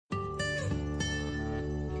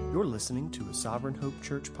You're listening to a Sovereign Hope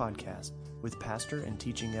Church podcast with pastor and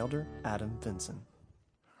teaching elder Adam Vinson.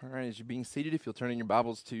 All right, as you're being seated, if you'll turn in your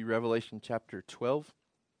Bibles to Revelation chapter 12.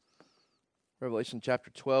 Revelation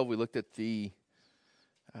chapter 12, we looked at the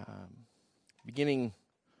beginning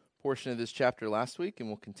portion of this chapter last week, and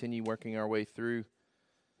we'll continue working our way through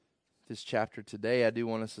this chapter today. I do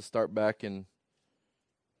want us to start back and,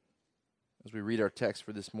 as we read our text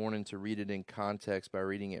for this morning, to read it in context by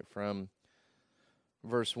reading it from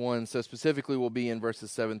verse 1. So specifically, we'll be in verses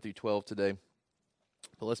 7 through 12 today.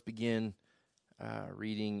 But let's begin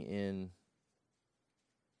reading in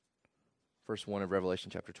verse 1 of Revelation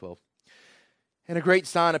chapter 12. And a great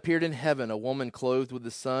sign appeared in heaven, a woman clothed with the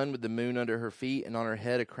sun, with the moon under her feet, and on her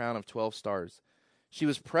head a crown of 12 stars. She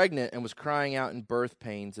was pregnant and was crying out in birth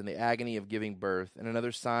pains and the agony of giving birth. And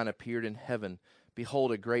another sign appeared in heaven.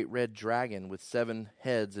 Behold, a great red dragon with 7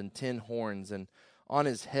 heads and 10 horns, and on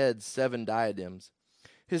his head 7 diadems.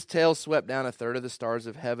 His tail swept down a third of the stars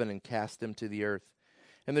of heaven and cast them to the earth.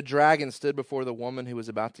 And the dragon stood before the woman who was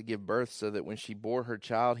about to give birth, so that when she bore her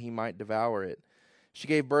child, he might devour it. She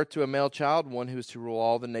gave birth to a male child, one who is to rule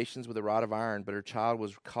all the nations with a rod of iron. But her child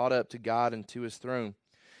was caught up to God and to his throne.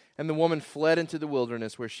 And the woman fled into the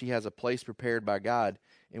wilderness, where she has a place prepared by God,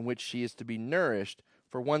 in which she is to be nourished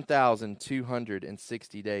for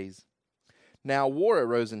 1,260 days. Now war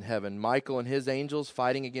arose in heaven, Michael and his angels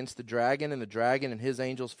fighting against the dragon, and the dragon and his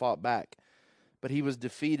angels fought back. But he was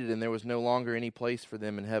defeated, and there was no longer any place for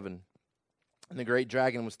them in heaven. And the great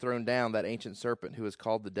dragon was thrown down, that ancient serpent who is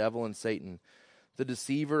called the devil and Satan, the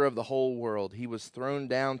deceiver of the whole world. He was thrown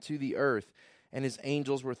down to the earth, and his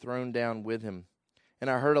angels were thrown down with him.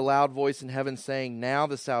 And I heard a loud voice in heaven saying, Now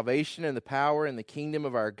the salvation and the power and the kingdom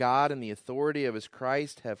of our God and the authority of his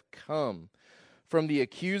Christ have come. From the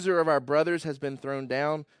accuser of our brothers has been thrown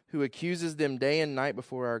down, who accuses them day and night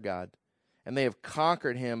before our God. And they have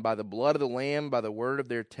conquered him by the blood of the Lamb, by the word of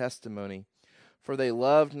their testimony. For they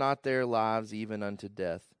loved not their lives even unto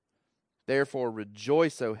death. Therefore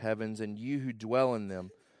rejoice, O heavens, and you who dwell in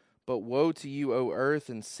them. But woe to you, O earth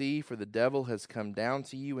and sea, for the devil has come down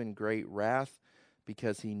to you in great wrath,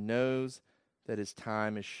 because he knows that his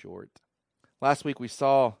time is short. Last week we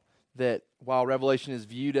saw that while Revelation is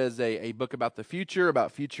viewed as a book about the future, about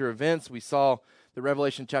future events, we saw that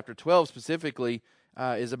Revelation chapter 12 specifically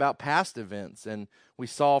is about past events. And we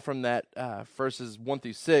saw from that verses 1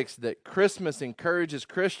 through 6 that Christmas encourages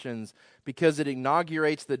Christians because it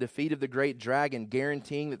inaugurates the defeat of the great dragon,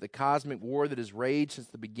 guaranteeing that the cosmic war that has raged since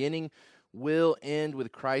the beginning will end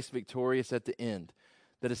with Christ victorious at the end.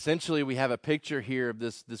 That essentially we have a picture here of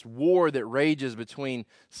this war that rages between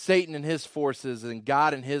Satan and his forces and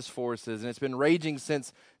God and his forces. And it's been raging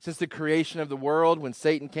since the creation of the world, when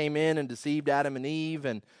Satan came in and deceived Adam and Eve.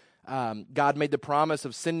 And God made the promise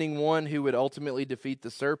of sending one who would ultimately defeat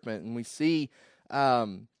the serpent. And we see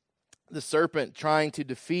the serpent trying to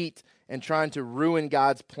defeat and trying to ruin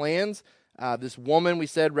God's plans. This woman, we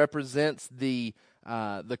said, represents the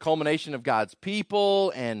culmination of God's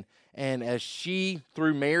people, and as she,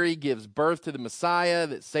 through Mary, gives birth to the Messiah,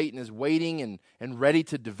 that Satan is waiting and ready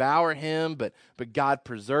to devour him, but God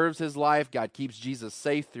preserves his life. God keeps Jesus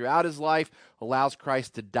safe throughout his life, allows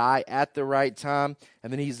Christ to die at the right time,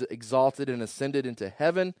 and then he's exalted and ascended into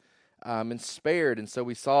heaven and spared. And so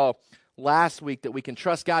we saw last week that we can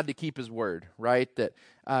trust God to keep his word, right? That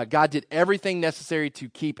God did everything necessary to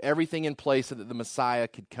keep everything in place so that the Messiah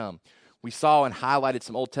could come. We saw and highlighted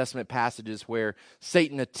some Old Testament passages where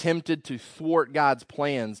Satan attempted to thwart God's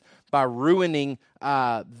plans by ruining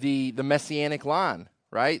the messianic line,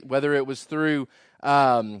 right? Whether it was through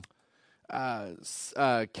Cain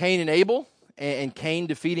and Abel, and Cain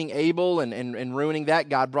defeating Abel and ruining that,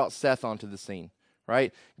 God brought Seth onto the scene,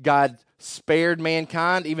 right? God spared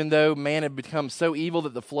mankind, even though man had become so evil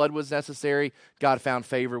that the flood was necessary. God found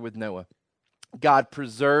favor with Noah. God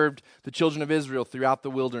preserved the children of Israel throughout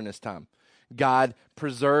the wilderness time. God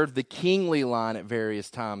preserved the kingly line at various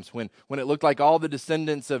times. When it looked like all the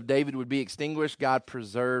descendants of David would be extinguished, God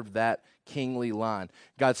preserved that kingly line.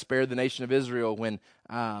 God spared the nation of Israel when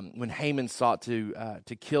Haman sought to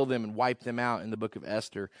kill them and wipe them out in the book of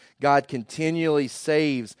Esther. God continually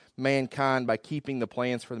saves mankind by keeping the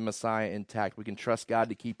plans for the Messiah intact. We can trust God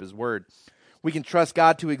to keep his word. We can trust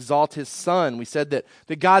God to exalt his Son. We said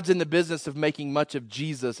that God's in the business of making much of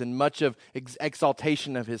Jesus and much of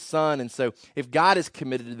exaltation of his Son. And so if God is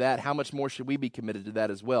committed to that, how much more should we be committed to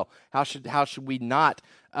that as well? How should we not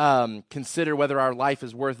consider whether our life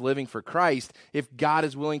is worth living for Christ? If God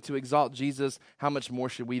is willing to exalt Jesus, how much more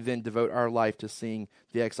should we then devote our life to seeing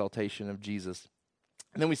the exaltation of Jesus?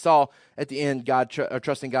 And then we saw at the end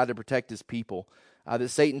trusting God to protect his people. that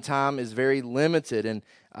Satan's time is very limited, and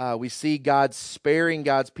we see God sparing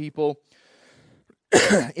God's people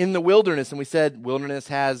in the wilderness. And we said wilderness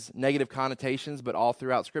has negative connotations, but all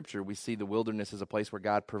throughout Scripture we see the wilderness as a place where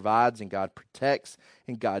God provides and God protects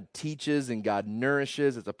and God teaches and God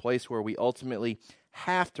nourishes. It's a place where we ultimately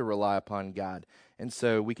have to rely upon God, and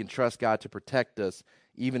so we can trust God to protect us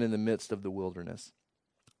even in the midst of the wilderness.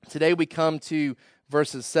 Today we come to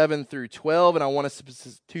verses 7 through 12, and I want us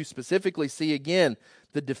to specifically see again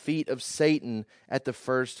the defeat of Satan at the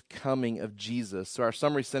first coming of Jesus. So our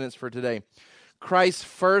summary sentence for today: Christ's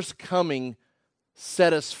first coming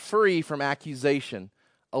set us free from accusation,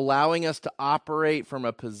 allowing us to operate from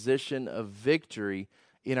a position of victory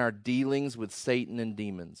in our dealings with Satan and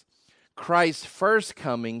demons. Christ's first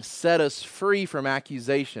coming set us free from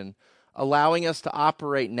accusation, allowing us to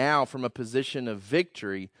operate now from a position of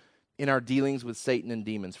victory in our dealings with Satan and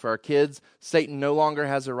demons. For our kids, Satan no longer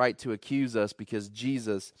has a right to accuse us because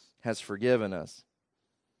Jesus has forgiven us.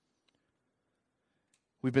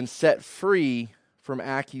 We've been set free from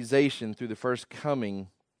accusation through the first coming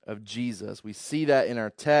of Jesus. We see that in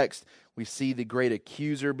our text. We see the great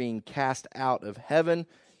accuser being cast out of heaven.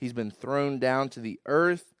 He's been thrown down to the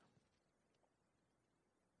earth.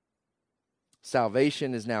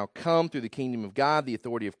 Salvation is now come through the kingdom of God, the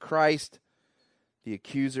authority of Christ. The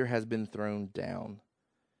accuser has been thrown down.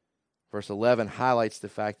 Verse 11 highlights the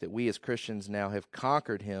fact that we as Christians now have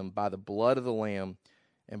conquered him by the blood of the Lamb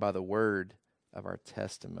and by the word of our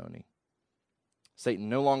testimony. Satan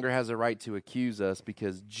no longer has a right to accuse us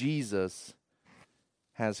because Jesus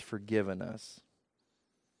has forgiven us.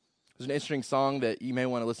 There's an interesting song that you may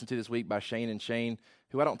want to listen to this week by Shane and Shane,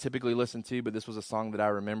 who I don't typically listen to, but this was a song that I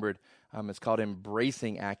remembered. It's called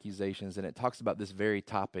Embracing Accusations, and it talks about this very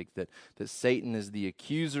topic, that Satan is the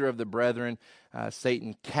accuser of the brethren.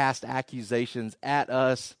 Satan casts accusations at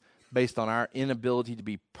us based on our inability to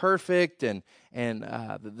be perfect, and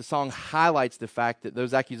the song highlights the fact that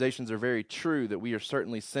those accusations are very true, that we are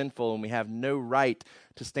certainly sinful and we have no right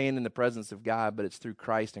to stand in the presence of God, but it's through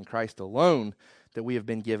Christ and Christ alone that we have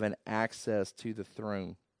been given access to the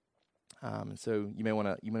throne. And so you may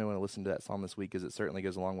want to listen to that song this week, because it certainly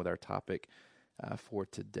goes along with our topic for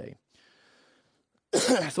today.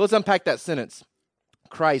 So let's unpack that sentence.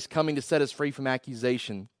 Christ coming to set us free from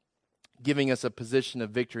accusation, giving us a position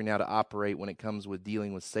of victory now to operate when it comes with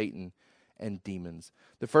dealing with Satan and demons.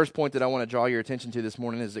 The first point that I want to draw your attention to this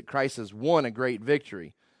morning is that Christ has won a great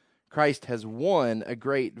victory. Christ has won a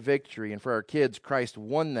great victory. And for our kids, Christ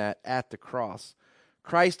won that at the cross.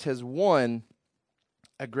 Christ has won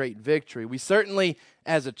a great victory. We certainly,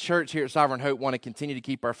 as a church here at Sovereign Hope, want to continue to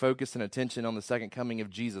keep our focus and attention on the second coming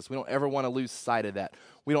of Jesus. We don't ever want to lose sight of that.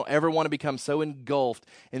 We don't ever want to become so engulfed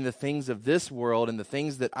in the things of this world and the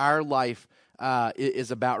things that our life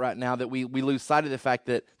is about right now that we lose sight of the fact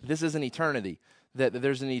that this is an eternity, that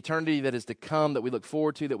there's an eternity that is to come, that we look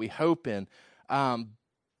forward to, that we hope in.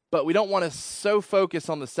 But we don't want to so focus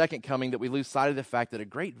on the second coming that we lose sight of the fact that a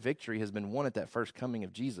great victory has been won at that first coming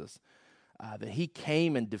of Jesus. That he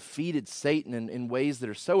came and defeated Satan in ways that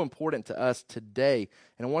are so important to us today.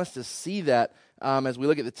 And I want us to see that as we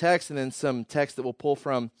look at the text, and then some text that we'll pull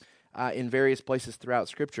from in various places throughout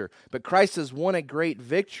Scripture. But Christ has won a great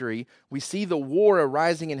victory. We see the war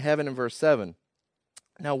arising in heaven in verse 7.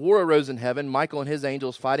 Now war arose in heaven, Michael and his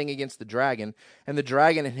angels fighting against the dragon, and the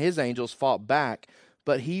dragon and his angels fought back,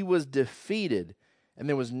 but he was defeated, and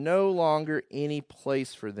there was no longer any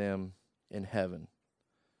place for them in heaven.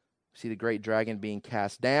 We see the great dragon being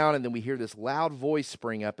cast down, and then we hear this loud voice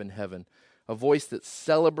spring up in heaven, a voice that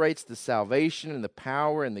celebrates the salvation and the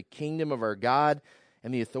power and the kingdom of our God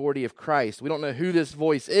and the authority of Christ. We don't know who this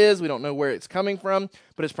voice is. We don't know where it's coming from,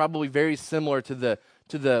 but it's probably very similar to the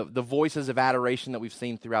voices of adoration that we've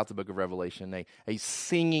seen throughout the book of Revelation, a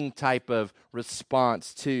singing type of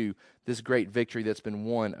response to this great victory that's been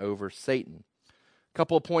won over Satan. A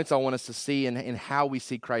couple of points I want us to see in how we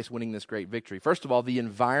see Christ winning this great victory. First of all, the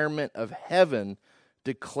environment of heaven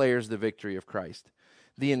declares the victory of Christ.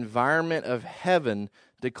 The environment of heaven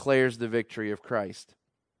declares the victory of Christ.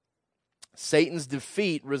 Satan's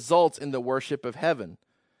defeat results in the worship of heaven.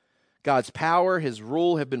 God's power, his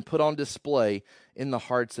rule have been put on display in the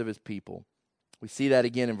hearts of his people. We see that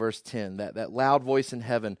again in verse 10, that loud voice in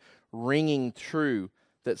heaven ringing true,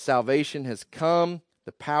 that salvation has come,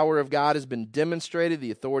 the power of God has been demonstrated, the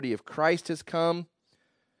authority of Christ has come,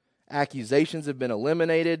 accusations have been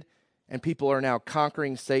eliminated, and people are now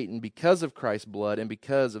conquering Satan because of Christ's blood and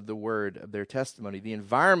because of the word of their testimony. The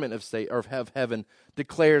environment of heaven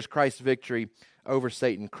declares Christ's victory over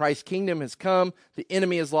Satan. Christ's kingdom has come, the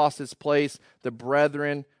enemy has lost his place, the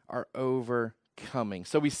brethren are overcoming.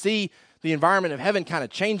 So we see the environment of heaven kind of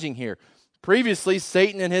changing here. Previously,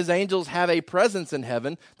 Satan and his angels have a presence in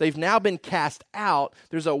heaven. They've now been cast out.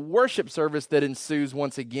 There's a worship service that ensues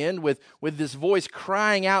once again with this voice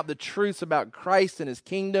crying out the truths about Christ and his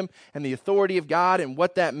kingdom and the authority of God and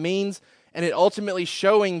what that means. And it ultimately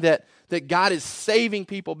showing that God is saving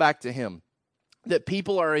people back to him, that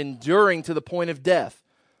people are enduring to the point of death,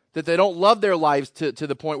 that they don't love their lives to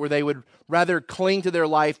the point where they would rather cling to their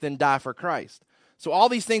life than die for Christ. So all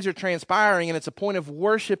these things are transpiring, and it's a point of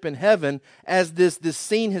worship in heaven as this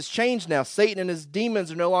scene has changed now. Satan and his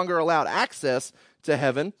demons are no longer allowed access to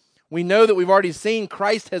heaven. We know that we've already seen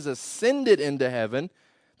Christ has ascended into heaven.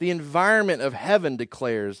 The environment of heaven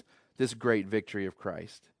declares this great victory of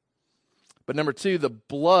Christ. But number two, the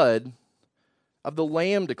blood of the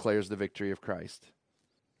Lamb declares the victory of Christ.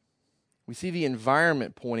 We see the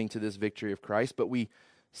environment pointing to this victory of Christ, but we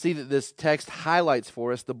see that this text highlights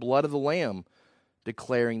for us the blood of the Lamb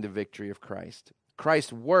declaring the victory of Christ.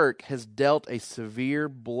 Christ's work has dealt a severe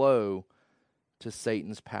blow to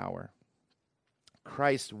Satan's power.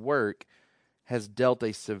 Christ's work has dealt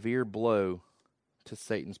a severe blow to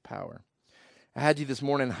Satan's power. I had you this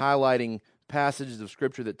morning highlighting passages of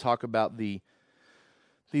Scripture that talk about the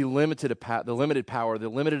limited power, the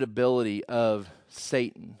limited ability of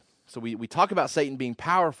Satan. So we talk about Satan being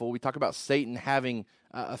powerful. We talk about Satan having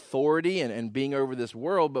authority and being over this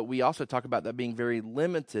world, but we also talk about that being very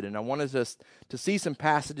limited. And I wanted us to see some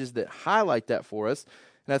passages that highlight that for us.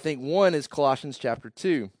 And I think one is Colossians chapter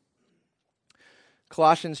 2.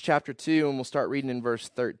 Colossians chapter 2, and we'll start reading in verse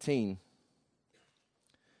 13.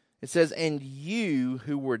 It says, "And you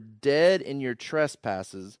who were dead in your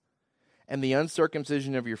trespasses and the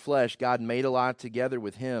uncircumcision of your flesh, God made alive together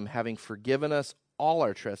with him, having forgiven us all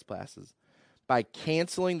our trespasses, by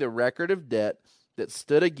canceling the record of debt that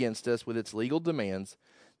stood against us with its legal demands.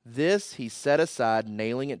 This he set aside,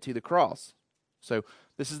 nailing it to the cross." So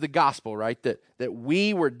this is the gospel, right? That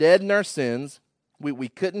we were dead in our sins. We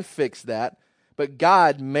couldn't fix that. But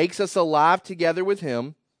God makes us alive together with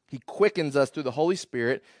him. He quickens us through the Holy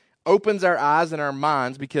Spirit, opens our eyes and our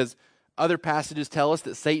minds, because other passages tell us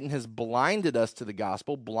that Satan has blinded us to the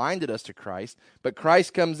gospel, blinded us to Christ. But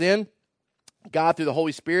Christ comes in, God through the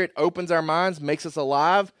Holy Spirit opens our minds, makes us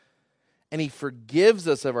alive, and he forgives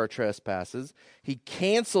us of our trespasses. He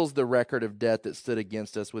cancels the record of debt that stood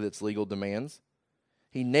against us with its legal demands.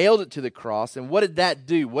 He nailed it to the cross. And what did that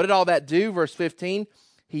do? What did all that do? Verse 15,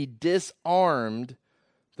 he disarmed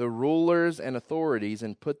the rulers and authorities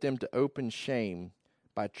and put them to open shame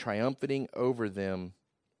by triumphing over them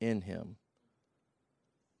in him.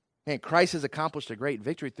 And Christ has accomplished a great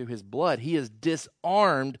victory through his blood. He has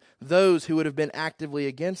disarmed those who would have been actively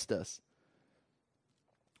against us.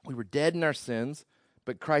 We were dead in our sins,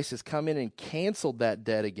 but Christ has come in and canceled that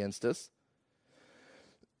debt against us.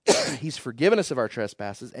 He's forgiven us of our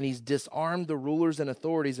trespasses, and he's disarmed the rulers and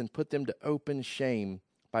authorities and put them to open shame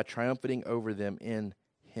by triumphing over them in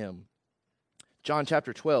him. John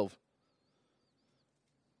chapter 12.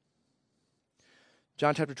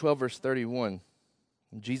 John chapter 12, verse 31.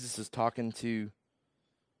 Jesus is talking to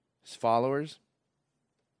his followers.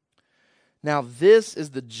 "Now this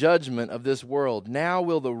is the judgment of this world. Now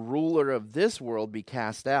will the ruler of this world be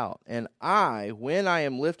cast out. And I, when I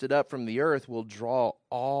am lifted up from the earth, will draw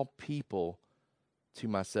all people to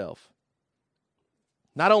myself."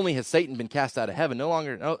 Not only has Satan been cast out of heaven,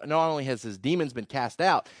 not only has his demons been cast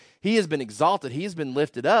out, he has been exalted, he has been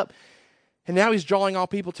lifted up, and now he's drawing all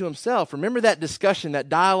people to himself. Remember that discussion, that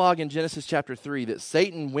dialogue in Genesis chapter 3, that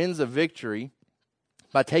Satan wins a victory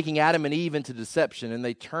by taking Adam and Eve into deception, and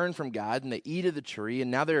they turn from God, and they eat of the tree,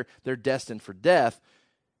 and now they're destined for death.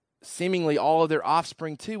 Seemingly all of their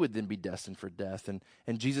offspring too would then be destined for death. And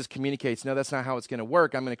Jesus communicates, no, that's not how it's going to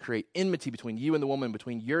work. I'm going to create enmity between you and the woman,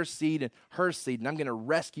 between your seed and her seed, and I'm going to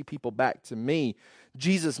rescue people back to me.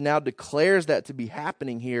 Jesus now declares that to be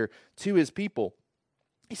happening here to his people.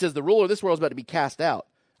 He says, the ruler of this world is about to be cast out.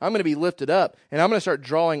 I'm going to be lifted up, and I'm going to start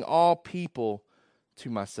drawing all people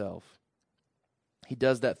to myself. He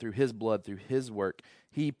does that through his blood, through his work.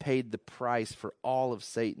 He paid the price for all of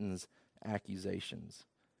Satan's accusations.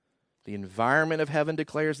 The environment of heaven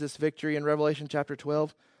declares this victory in Revelation chapter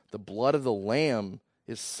 12. The blood of the Lamb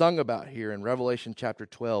is sung about here in Revelation chapter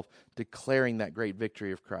 12, declaring that great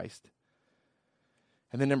victory of Christ.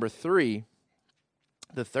 And then number 3,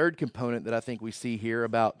 the third component that I think we see here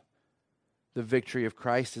about the victory of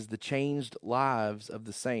Christ is the changed lives of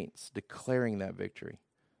the saints, declaring that victory.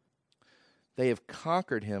 They have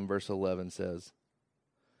conquered him, verse 11 says.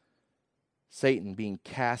 Satan being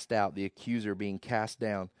cast out, the accuser being cast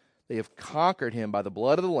down. They have conquered him by the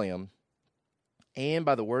blood of the Lamb and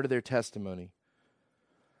by the word of their testimony.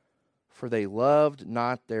 For they loved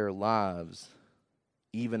not their lives,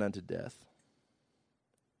 even unto death.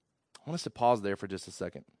 I want us to pause there for just a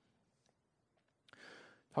second.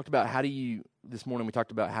 This morning we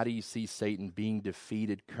talked about how do you see Satan being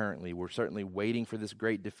defeated currently. We're certainly waiting for this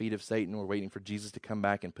great defeat of Satan. We're waiting for Jesus to come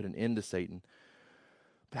back and put an end to Satan.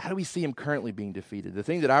 But how do we see him currently being defeated? The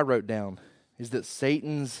thing that I wrote down is that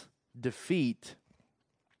Satan's defeat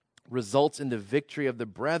results in the victory of the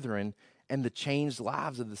brethren and the changed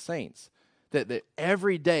lives of the saints. That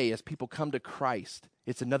every day as people come to Christ,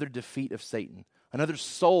 it's another defeat of Satan, another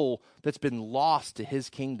soul that's been lost to his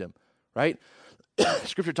kingdom, right?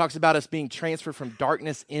 Scripture talks about us being transferred from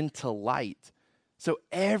darkness into light. So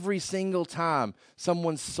every single time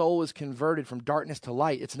someone's soul is converted from darkness to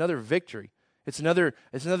light, it's another victory. It's another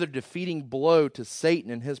defeating blow to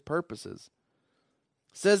Satan and his purposes.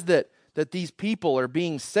 It says that these people are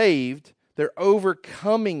being saved. They're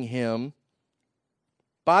overcoming him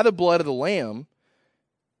by the blood of the Lamb,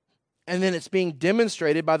 and then it's being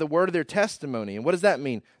demonstrated by the word of their testimony. And what does that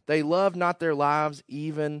mean? They love not their lives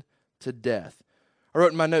even to death. I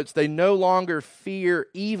wrote in my notes, they no longer fear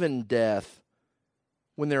even death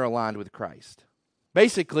when they're aligned with Christ.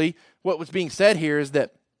 Basically, what was being said here is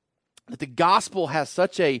that the gospel has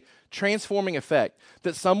such a transforming effect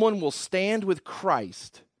that someone will stand with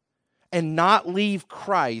Christ and not leave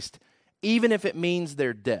Christ even if it means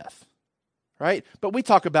their death. Right? But we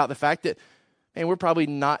talk about the fact that, man, we're probably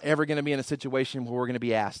not ever going to be in a situation where we're going to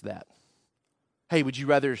be asked that. Hey, would you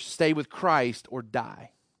rather stay with Christ or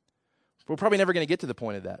die? We're probably never going to get to the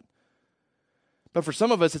point of that. But for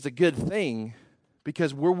some of us, it's a good thing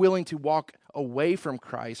because we're willing to walk away from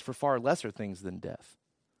Christ for far lesser things than death.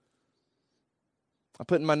 I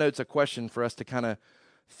put in my notes a question for us to kind of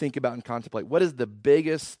think about and contemplate. What is the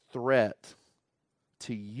biggest threat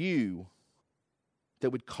to you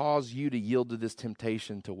that would cause you to yield to this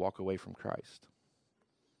temptation to walk away from Christ?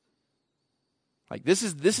 Like this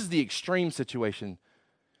is the extreme situation.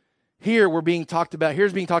 Here's being talked about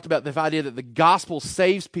the idea that the gospel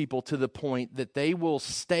saves people to the point that they will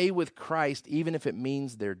stay with Christ even if it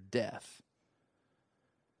means their death.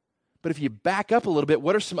 But if you back up a little bit,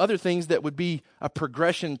 what are some other things that would be a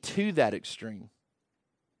progression to that extreme?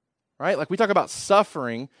 Right? Like we talk about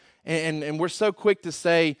suffering, and we're so quick to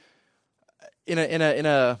say, in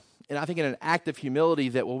I think in an act of humility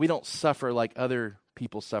that, well, we don't suffer like other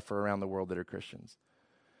people suffer around the world that are Christians.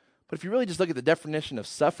 But if you really just look at the definition of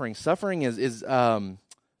suffering is the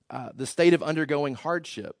state of undergoing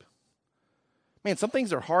hardship. Man, some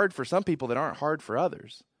things are hard for some people that aren't hard for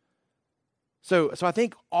others. So I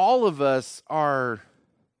think all of us are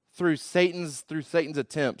through Satan's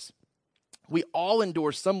attempts. We all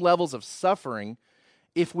endure some levels of suffering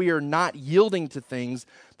if we are not yielding to things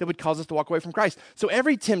that would cause us to walk away from Christ. So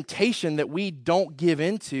every temptation that we don't give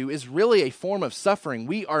into is really a form of suffering.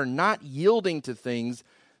 We are not yielding to things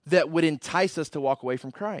that would entice us to walk away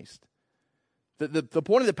from Christ. The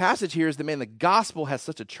point of the passage here is that, man, the gospel has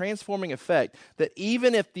such a transforming effect that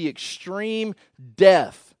even if the extreme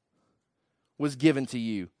death was given to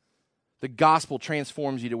you, the gospel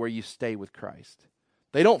transforms you to where you stay with Christ.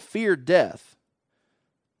 They don't fear death.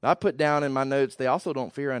 I put down in my notes, they also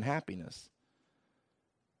don't fear unhappiness.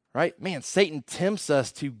 Right? Man, Satan tempts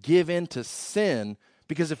us to give in to sin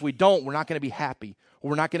because if we don't, we're not going to be happy, or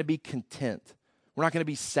we're not going to be content. We're not going to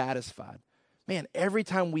be satisfied. Man, every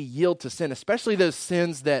time we yield to sin, especially those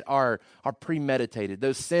sins that are premeditated,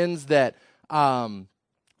 those sins that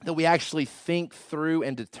we actually think through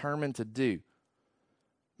and determine to do,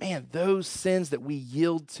 man, those sins that we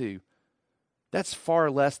yield to, that's far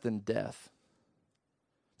less than death.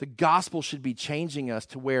 The gospel should be changing us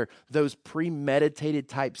to where those premeditated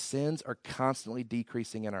type sins are constantly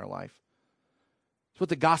decreasing in our life. That's what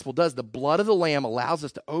the gospel does. The blood of the Lamb allows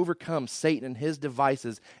us to overcome Satan and his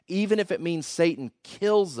devices. Even if it means Satan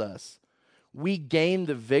kills us, we gain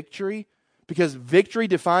the victory, because victory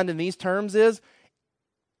defined in these terms is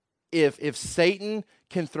if Satan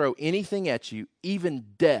can throw anything at you, even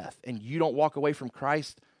death, and you don't walk away from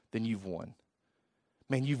Christ, then you've won.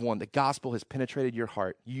 Man, you've won. The gospel has penetrated your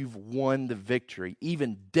heart. You've won the victory.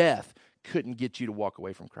 Even death couldn't get you to walk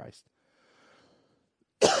away from Christ.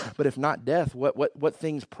 But if not death, what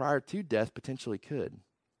things prior to death potentially could?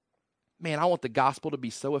 Man, I want the gospel to be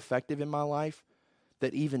so effective in my life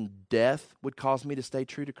that even death would cause me to stay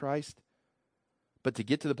true to Christ. But to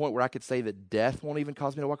get to the point where I could say that death won't even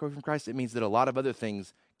cause me to walk away from Christ, it means that a lot of other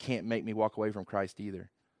things can't make me walk away from Christ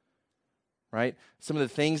either. Right? Some of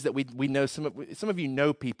the things that we know, some of you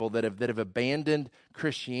know people that have abandoned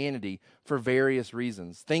Christianity for various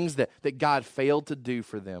reasons. Things that God failed to do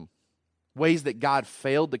for them. Ways that God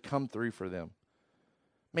failed to come through for them.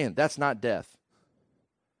 Man, that's not death.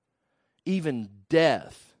 Even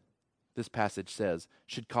death, this passage says,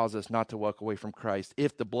 should cause us not to walk away from Christ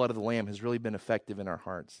if the blood of the Lamb has really been effective in our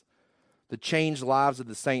hearts. The changed lives of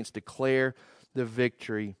the saints declare the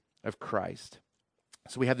victory of Christ.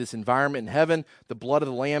 So we have this environment in heaven, the blood of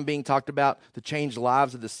the Lamb being talked about, the changed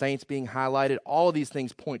lives of the saints being highlighted. All of these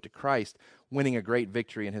things point to Christ winning a great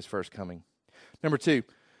victory in his first coming. Number 2,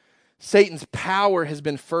 Satan's power has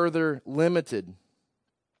been further limited.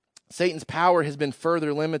 Satan's power has been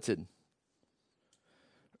further limited.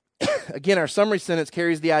 Again, our summary sentence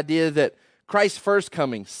carries the idea that Christ's first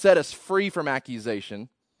coming set us free from accusation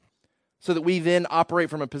so that we then operate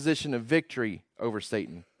from a position of victory over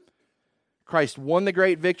Satan. Christ won the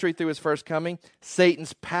great victory through his first coming.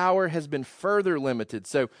 Satan's power has been further limited.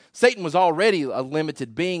 So Satan was already a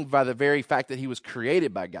limited being by the very fact that he was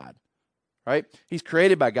created by God, right? He's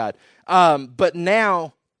created by God. But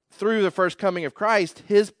now, through the first coming of Christ,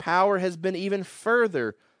 his power has been even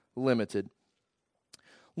further limited.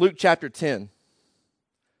 Luke chapter 10,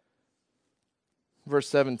 verse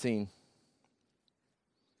 17.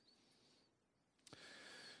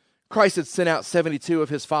 Christ had sent out 72 of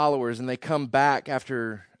his followers, and they come back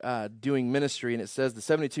after doing ministry, and it says the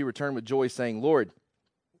 72 returned with joy, saying, Lord,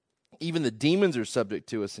 even the demons are subject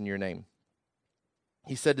to us in your name.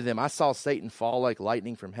 He said to them, I saw Satan fall like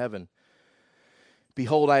lightning from heaven.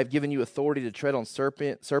 Behold, I have given you authority to tread on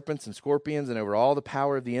serpents and scorpions and over all the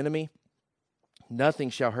power of the enemy. Nothing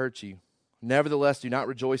shall hurt you. Nevertheless, do not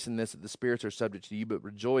rejoice in this that the spirits are subject to you, but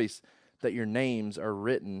rejoice that your names are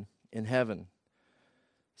written in heaven.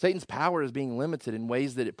 Satan's power is being limited in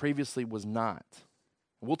ways that it previously was not.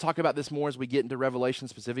 We'll talk about this more as we get into Revelation,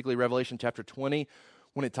 specifically Revelation chapter 20,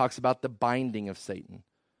 when it talks about the binding of Satan.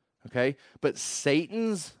 Okay? But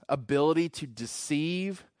Satan's ability to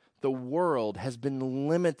deceive the world has been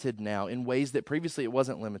limited now in ways that previously it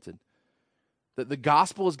wasn't limited. That the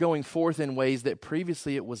gospel is going forth in ways that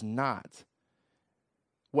previously it was not.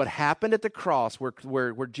 What happened at the cross,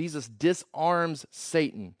 where Jesus disarms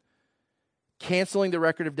Satan, canceling the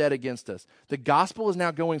record of debt against us, the gospel is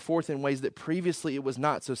now going forth in ways that previously it was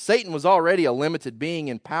not. So Satan was already a limited being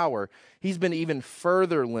in power. He's been even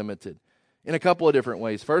further limited in a couple of different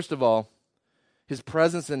ways. First of all, his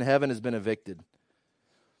presence in heaven has been evicted.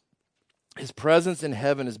 His presence in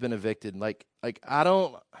heaven has been evicted.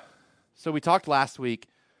 So we talked last week,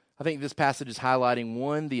 I think this passage is highlighting,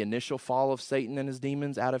 one, the initial fall of Satan and his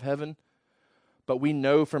demons out of heaven. But we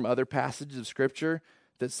know from other passages of Scripture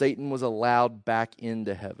that Satan was allowed back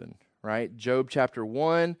into heaven, right? Job chapter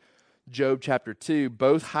 1, Job chapter 2,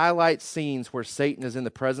 both highlight scenes where Satan is in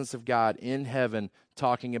the presence of God in heaven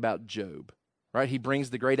talking about Job, right? He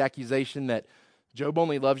brings the great accusation that Job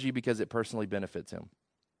only loves you because it personally benefits him.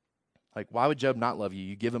 Like, why would Job not love you?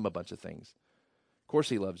 You give him a bunch of things. Of course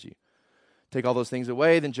he loves you. Take all those things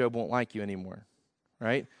away, then Job won't like you anymore,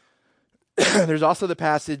 right? There's also the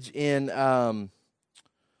passage in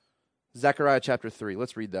Zechariah chapter 3.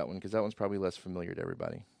 Let's read that one because that one's probably less familiar to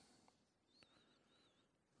everybody.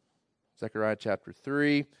 Zechariah chapter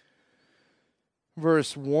 3,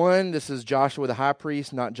 verse 1. This is Joshua the high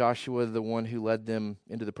priest, not Joshua the one who led them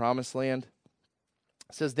into the promised land.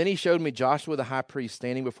 It says, Then he showed me Joshua the high priest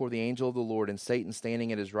standing before the angel of the Lord, and Satan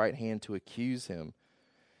standing at his right hand to accuse him.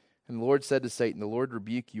 And the Lord said to Satan, The Lord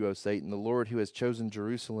rebuke you, O Satan. The Lord who has chosen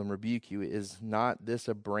Jerusalem rebuke you. Is not this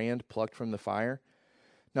a brand plucked from the fire?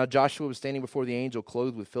 Now Joshua was standing before the angel,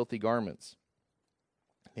 clothed with filthy garments.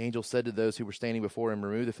 The angel said to those who were standing before him,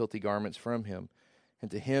 Remove the filthy garments from him. And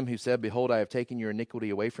to him who said, Behold, I have taken your iniquity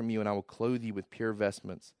away from you, and I will clothe you with pure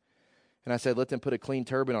vestments. And I said, Let them put a clean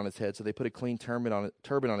turban on his head. So they put a clean turban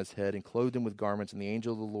on his head and clothed him with garments, and the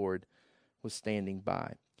angel of the Lord was standing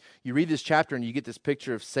by. You read this chapter and you get this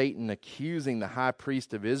picture of Satan accusing the high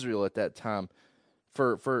priest of Israel at that time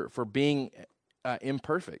for being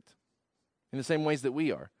imperfect in the same ways that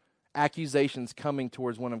we are. Accusations coming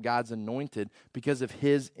towards one of God's anointed because of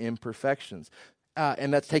his imperfections.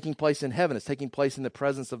 And that's taking place in heaven. It's taking place in the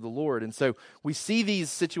presence of the Lord. And so we see these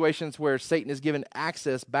situations where Satan is given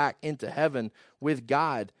access back into heaven with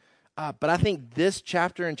God. But I think this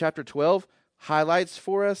chapter in chapter 12 highlights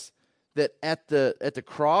for us that at the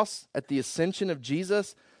cross, at the ascension of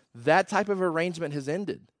Jesus, that type of arrangement has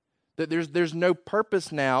ended. That there's no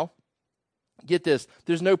purpose now. Get this,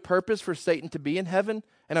 there's no purpose for Satan to be in heaven.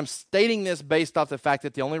 And I'm stating this based off the fact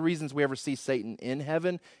that the only reasons we ever see Satan in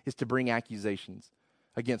heaven is to bring accusations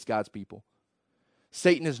against God's people.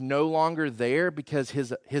 Satan is no longer there because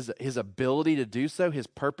his ability to do so, his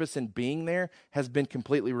purpose in being there, has been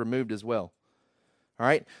completely removed as well. All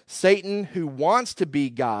right? Satan, who wants to be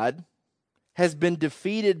God, has been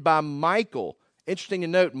defeated by Michael Interesting to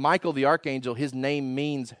note, Michael the archangel, his name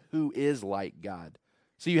means who is like God.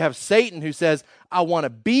 So you have Satan who says, I want to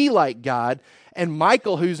be like God, and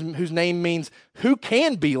Michael whose name means who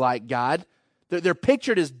can be like God. They're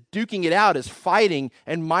pictured as duking it out, as fighting,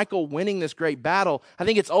 and Michael winning this great battle. I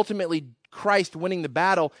think it's ultimately Christ winning the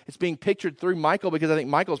battle. It's being pictured through Michael because I think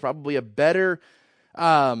Michael is probably a better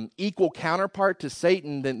equal counterpart to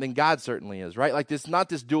Satan than God certainly is, right? Like this, not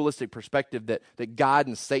this dualistic perspective that God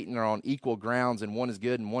and Satan are on equal grounds and one is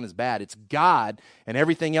good and one is bad. It's God and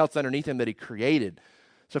everything else underneath him that he created.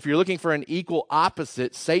 So if you're looking for an equal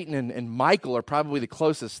opposite, Satan and Michael are probably the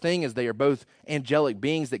closest thing, as they are both angelic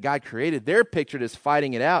beings that God created. They're pictured as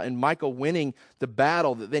fighting it out, and Michael winning the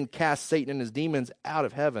battle that then casts Satan and his demons out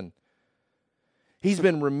of heaven. He's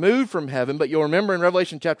been removed from heaven, but you'll remember in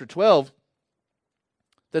Revelation chapter 12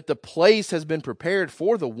 that the place has been prepared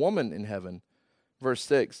for the woman in heaven. Verse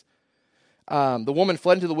 6. The woman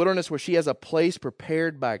fled into the wilderness where she has a place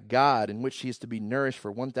prepared by God in which she is to be nourished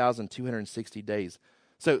for 1,260 days.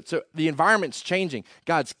 So the environment's changing.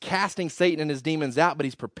 God's casting Satan and his demons out, but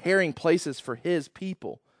he's preparing places for his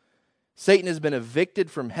people. Satan has been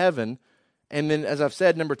evicted from heaven. And then, as I've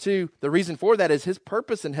said, number 2, the reason for that is his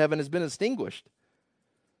purpose in heaven has been extinguished.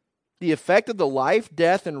 The effect of the life,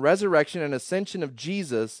 death, and resurrection and ascension of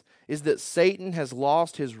Jesus is that Satan has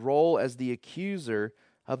lost his role as the accuser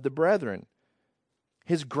of the brethren.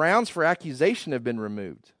 His grounds for accusation have been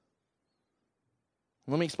removed.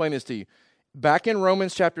 Let me explain this to you. Back in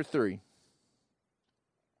Romans chapter 3,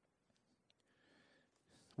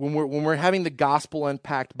 when we're having the gospel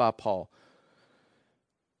unpacked by Paul's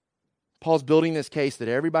building this case that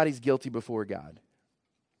everybody's guilty before God.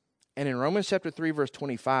 And in Romans chapter 3, verse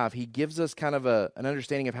 25, he gives us kind of an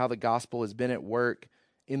understanding of how the gospel has been at work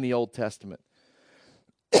in the Old Testament.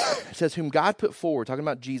 It says, whom God put forward, talking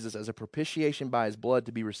about Jesus, as a propitiation by his blood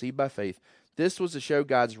to be received by faith. This was to show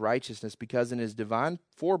God's righteousness, because in his divine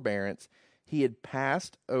forbearance he had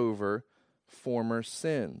passed over former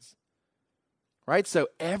sins. Right? So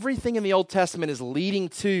everything in the Old Testament is leading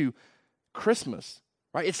to Christmas.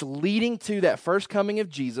 Right? It's leading to that first coming of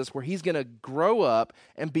Jesus, where he's going to grow up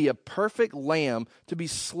and be a perfect lamb to be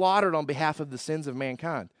slaughtered on behalf of the sins of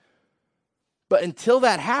mankind. But until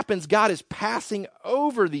that happens, God is passing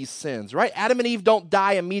over these sins, right? Adam and Eve don't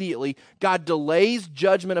die immediately. God delays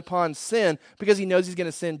judgment upon sin because he knows he's going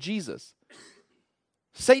to send Jesus.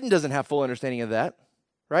 Satan doesn't have full understanding of that,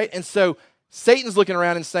 right? And so Satan's looking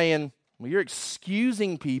around and saying, well, you're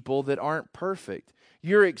excusing people that aren't perfect.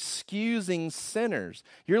 You're excusing sinners.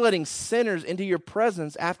 You're letting sinners into your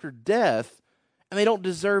presence after death, and they don't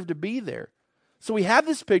deserve to be there. So we have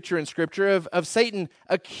this picture in Scripture of Satan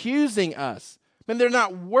accusing us. Man, they're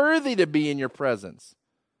not worthy to be in your presence.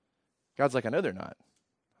 God's like, I know they're not.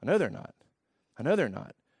 I know they're not. I know they're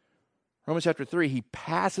not. Romans chapter 3, he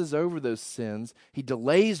passes over those sins. He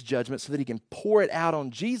delays judgment so that he can pour it out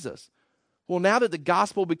on Jesus. Well, now that the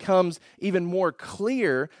gospel becomes even more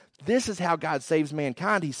clear, this is how God saves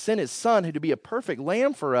mankind. He sent his son who to be a perfect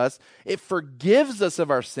lamb for us. It forgives us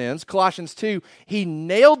of our sins. Colossians 2, he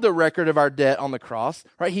nailed the record of our debt on the cross,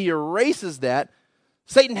 right? He erases that.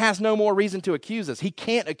 Satan has no more reason to accuse us. He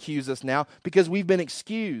can't accuse us now because we've been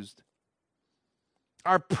excused.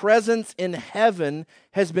 Our presence in heaven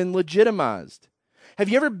has been legitimized. Have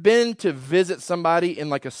you ever been to visit somebody in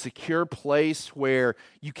like a secure place where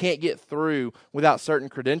you can't get through without certain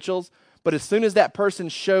credentials? But as soon as that person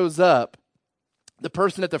shows up, the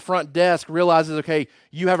person at the front desk realizes, okay,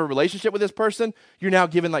 you have a relationship with this person. You're now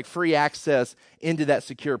given like free access into that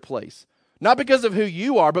secure place. Not because of who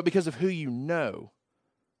you are, but because of who you know,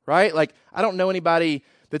 right? Like, I don't know anybody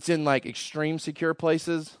that's in like extreme secure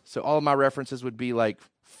places. So all of my references would be like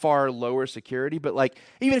far lower security. But like,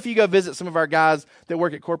 even if you go visit some of our guys that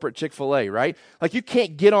work at corporate Chick-fil-A, right? Like, you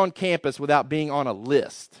can't get on campus without being on a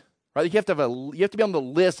list, right? You have to be on the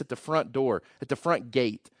list at the front door, at the front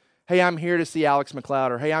gate. Hey, I'm here to see Alex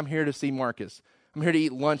McLeod, or hey, I'm here to see Marcus. I'm here to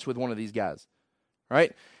eat lunch with one of these guys,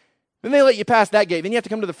 right? Then they let you pass that gate. Then you have to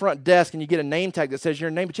come to the front desk and you get a name tag that says your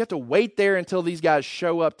name, but you have to wait there until these guys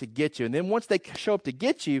show up to get you. And then once they show up to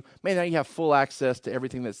get you, man, now you have full access to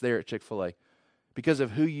everything that's there at Chick-fil-A because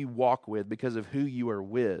of who you walk with, because of who you are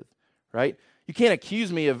with, right? You can't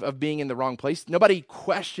accuse me of being in the wrong place. Nobody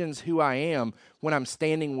questions who I am when I'm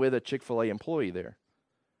standing with a Chick-fil-A employee there,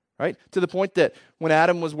 right? To the point that when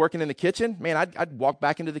Adam was working in the kitchen, man, I'd walk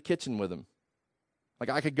back into the kitchen with him. Like,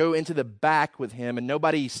 I could go into the back with him and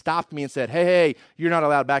nobody stopped me and said, hey, you're not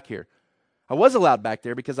allowed back here. I was allowed back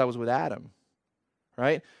there because I was with Adam,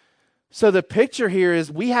 right? So the picture here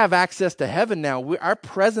is we have access to heaven now. Our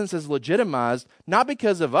presence is legitimized, not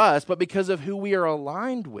because of us, but because of who we are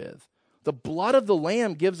aligned with. The blood of the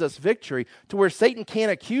Lamb gives us victory to where Satan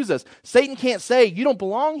can't accuse us. Satan can't say, you don't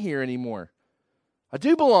belong here anymore. I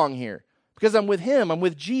do belong here because I'm with him. I'm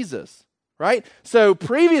with Jesus, right? So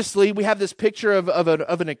previously, we have this picture of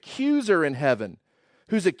an accuser in heaven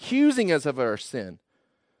who's accusing us of our sin.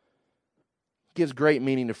 Gives great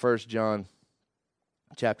meaning to 1 John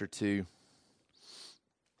chapter 2,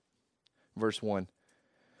 verse 1.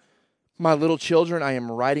 My little children, I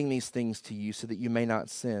am writing these things to you so that you may not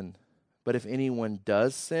sin. But if anyone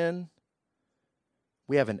does sin,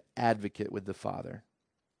 we have an advocate with the Father,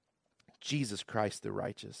 Jesus Christ the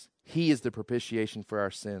righteous. He is the propitiation for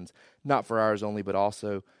our sins, not for ours only, but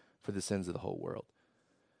also for the sins of the whole world.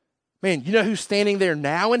 Man, you know who's standing there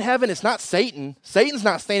now in heaven? It's not Satan. Satan's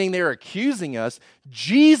not standing there accusing us.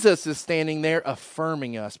 Jesus is standing there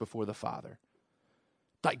affirming us before the Father.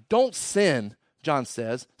 Like, don't sin, John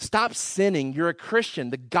says. Stop sinning. You're a Christian.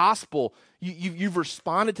 The gospel, you've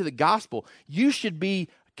responded to the gospel. You should be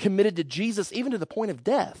committed to Jesus even to the point of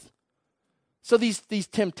death. So these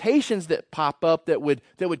temptations that pop up that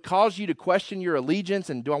would cause you to question your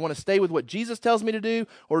allegiance and do I want to stay with what Jesus tells me to do,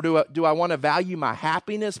 or do I want to value my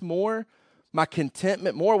happiness more, my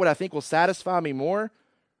contentment more, what I think will satisfy me more,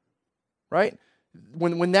 right?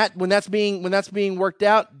 When that's being worked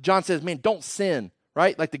out, John says, man, don't sin,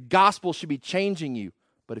 right? Like the gospel should be changing you.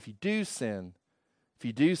 But if you do sin,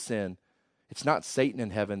 it's not Satan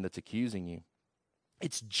in heaven that's accusing you.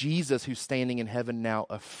 It's Jesus who's standing in heaven now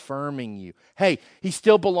affirming you. Hey, he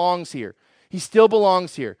still belongs here. He still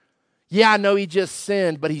belongs here. Yeah, I know he just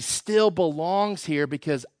sinned, but he still belongs here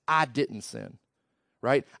because I didn't sin,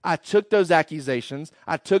 right? I took those accusations.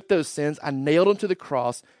 I took those sins. I nailed them to the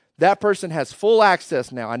cross. That person has full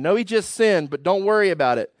access now. I know he just sinned, but don't worry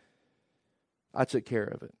about it. I took care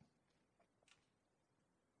of it.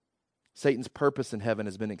 Satan's purpose in heaven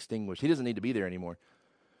has been extinguished. He doesn't need to be there anymore.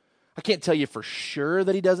 I can't tell you for sure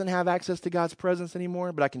that he doesn't have access to God's presence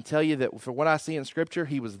anymore, but I can tell you that for what I see in Scripture,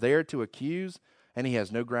 he was there to accuse, and he has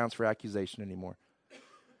no grounds for accusation anymore.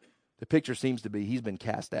 The picture seems to be he's been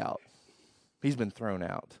cast out. He's been thrown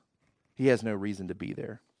out. He has no reason to be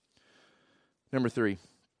there. Number 3,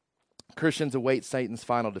 Christians await Satan's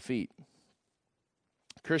final defeat.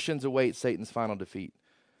 Christians await Satan's final defeat.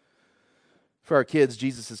 For our kids,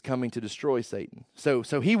 Jesus is coming to destroy Satan. So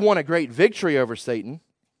he won a great victory over Satan.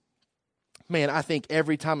 Man, I think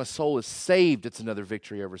every time a soul is saved, it's another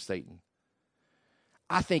victory over Satan.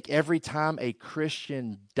 I think every time a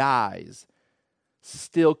Christian dies,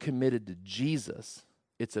 still committed to Jesus,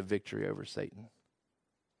 it's a victory over Satan.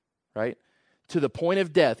 Right? To the point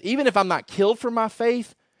of death. Even if I'm not killed for my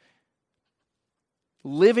faith,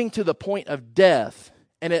 living to the point of death,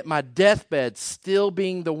 and at my deathbed, still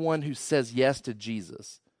being the one who says yes to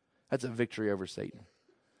Jesus, that's a victory over Satan.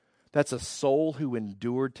 That's a soul who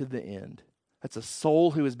endured to the end. That's a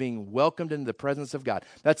soul who is being welcomed into the presence of God.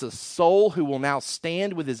 That's a soul who will now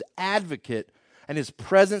stand with his advocate, and his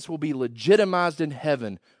presence will be legitimized in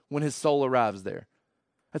heaven when his soul arrives there.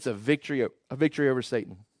 That's a victory over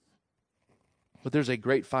Satan. But there's a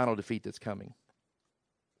great final defeat that's coming.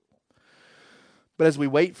 But as we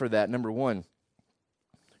wait for that, number 1,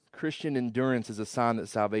 Christian endurance is a sign that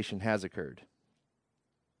salvation has occurred.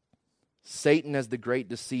 Satan, as the great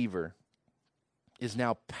deceiver, is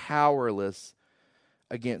now powerless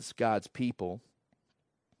against God's people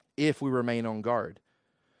if we remain on guard.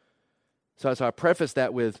 So I preface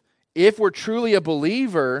that with, if we're truly a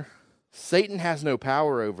believer, Satan has no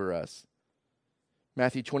power over us.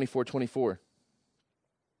 Matthew 24:24.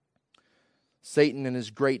 Satan and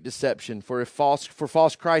his great deception. For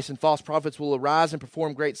false Christs and false prophets will arise and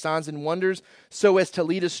perform great signs and wonders, so as to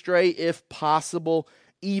lead astray, if possible,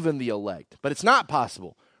 even the elect. But it's not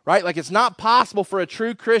possible. Right? Like, it's not possible for a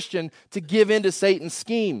true Christian to give in to Satan's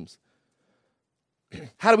schemes.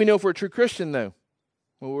 How do we know if we're a true Christian, though?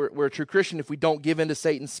 Well, we're a true Christian if we don't give in to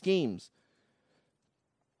Satan's schemes.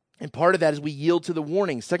 And part of that is we yield to the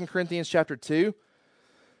warning. 2 Corinthians chapter 2.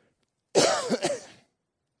 2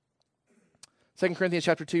 Corinthians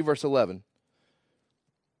chapter 2, verse 11.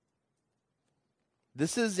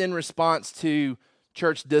 This is in response to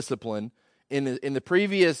church discipline. In the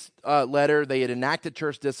previous letter, they had enacted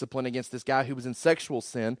church discipline against this guy who was in sexual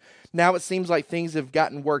sin. Now it seems like things have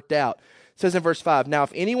gotten worked out. It says in verse 5, now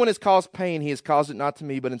if anyone has caused pain, he has caused it not to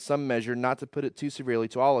me, but in some measure, not to put it too severely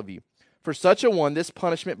to all of you. For such a one, this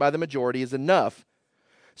punishment by the majority is enough.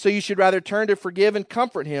 So you should rather turn to forgive and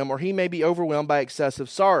comfort him, or he may be overwhelmed by excessive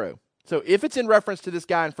sorrow. So if it's in reference to this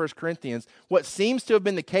guy in 1 Corinthians, what seems to have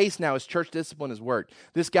been the case now is church discipline has worked.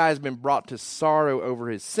 This guy has been brought to sorrow over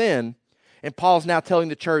his sin. And Paul's now telling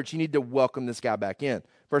the church, you need to welcome this guy back in.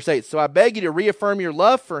 Verse 8, so I beg you to reaffirm your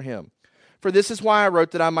love for him. For this is why I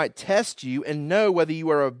wrote, that I might test you and know whether you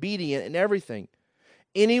are obedient in everything.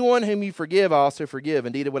 Anyone whom you forgive, I also forgive.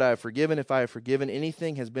 Indeed, what I have forgiven, if I have forgiven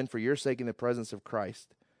anything, has been for your sake in the presence of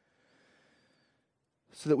Christ,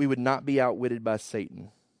 so that we would not be outwitted by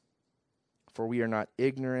Satan, for we are not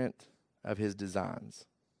ignorant of his designs.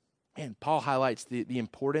 And Paul highlights the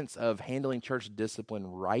importance of handling church discipline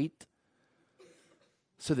right,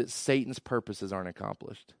 so that Satan's purposes aren't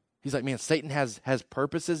accomplished. He's like, man, Satan has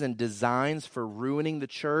purposes and designs for ruining the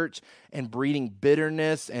church and breeding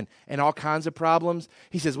bitterness and all kinds of problems.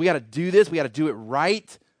 He says, we got to do this. We got to do it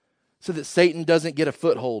right so that Satan doesn't get a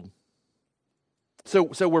foothold.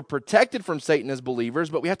 So we're protected from Satan as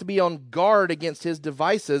believers, but we have to be on guard against his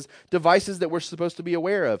devices that we're supposed to be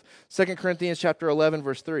aware of. 2 Corinthians chapter 11,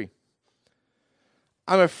 verse 3.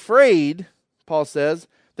 I'm afraid, Paul says,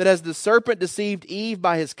 that as the serpent deceived Eve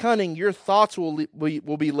by his cunning, your thoughts will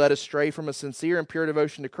be led astray from a sincere and pure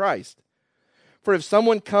devotion to Christ. For if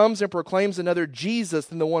someone comes and proclaims another Jesus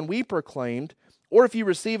than the one we proclaimed, or if you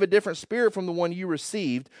receive a different spirit from the one you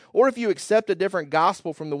received, or if you accept a different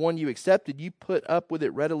gospel from the one you accepted, you put up with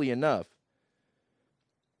it readily enough.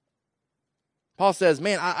 Paul says,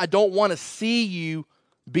 man, I don't want to see you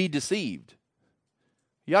be deceived.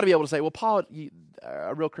 You ought to be able to say, well, Paul,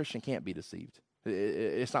 a real Christian can't be deceived.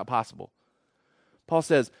 It's not possible. Paul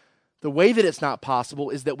says, the way that it's not possible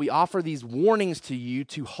is that we offer these warnings to you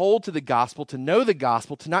to hold to the gospel, to know the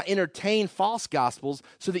gospel, to not entertain false gospels,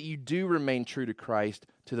 so that you do remain true to Christ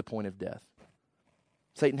to the point of death.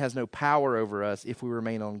 Satan has no power over us if we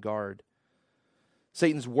remain on guard.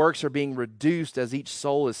 Satan's works are being reduced as each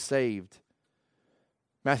soul is saved.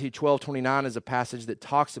 Matthew 12:29 is a passage that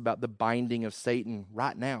talks about the binding of Satan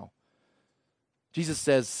right now. Jesus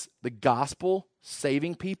says the gospel,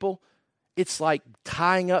 saving people, it's like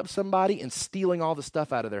tying up somebody and stealing all the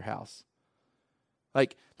stuff out of their house.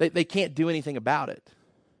 Like, they can't do anything about it,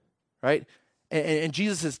 right? And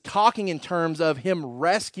Jesus is talking in terms of him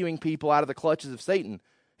rescuing people out of the clutches of Satan.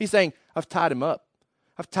 He's saying, I've tied him up.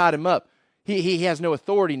 I've tied him up. He has no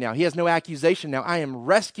authority now. He has no accusation now. I am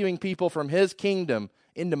rescuing people from his kingdom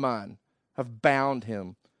into mine. I've bound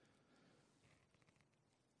him.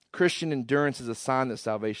 Christian endurance is a sign that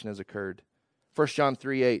salvation has occurred. 1 John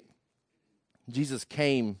 3:8. Jesus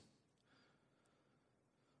came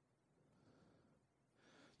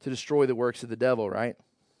to destroy the works of the devil, right?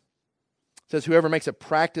 It says, whoever makes a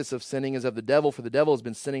practice of sinning is of the devil, for the devil has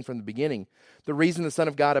been sinning from the beginning. The reason the Son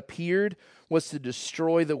of God appeared was to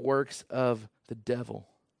destroy the works of the devil.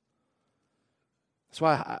 That's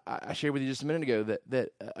why I shared with you just a minute ago that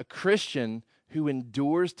a Christian who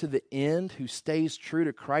endures to the end, who stays true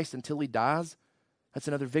to Christ until he dies, that's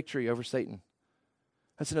another victory over Satan.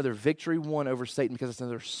 That's another victory won over Satan, because it's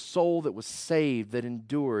another soul that was saved, that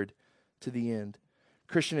endured to the end.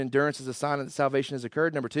 Christian endurance is a sign that salvation has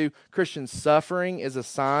occurred. Number 2, Christian suffering is a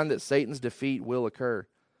sign that Satan's defeat will occur.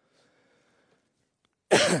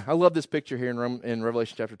 I love this picture here in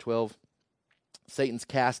Revelation chapter 12. Satan's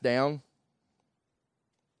cast down.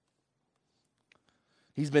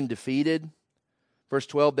 He's been defeated. Verse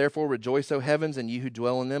 12, therefore rejoice, O heavens, and you who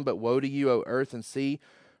dwell in them, but woe to you, O earth and sea,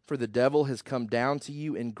 for the devil has come down to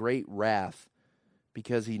you in great wrath,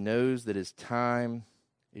 because he knows that his time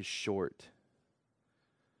is short.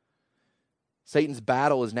 Satan's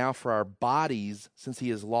battle is now for our bodies, since he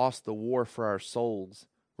has lost the war for our souls.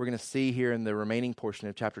 We're going to see here in the remaining portion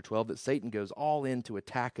of chapter 12 that Satan goes all in to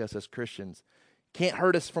attack us as Christians. Can't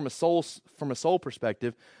hurt us from a soul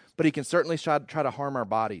perspective, but he can certainly try to harm our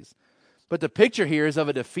bodies. But the picture here is of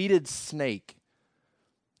a defeated snake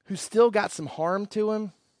who's still got some harm to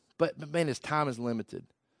him, but man, his time is limited.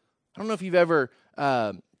 I don't know if you've ever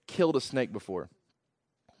killed a snake before.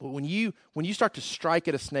 But when you start to strike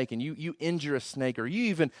at a snake and you injure a snake, or you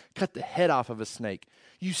even cut the head off of a snake,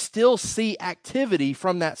 you still see activity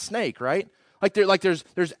from that snake, right?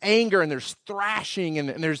 There's anger and there's thrashing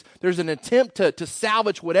and there's an attempt to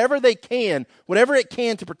salvage whatever it can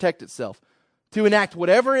to protect itself, to enact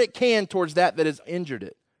whatever it can towards that has injured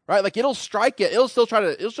it, right? Like, it'll strike it, it'll still try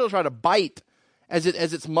to bite as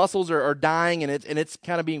its muscles are dying and it's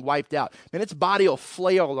kind of being wiped out. Man, its body will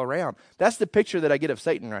flail all around. That's the picture that I get of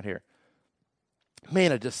Satan right here.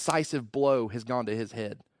 Man, a decisive blow has gone to his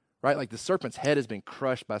head, right? Like the serpent's head has been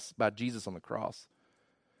crushed by Jesus on the cross.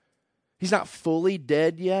 He's not fully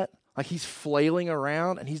dead yet. Like, he's flailing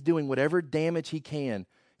around and he's doing whatever damage he can.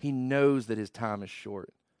 He knows that his time is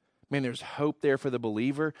short. Man, there's hope there for the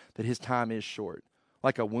believer that his time is short.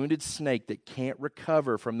 Like a wounded snake that can't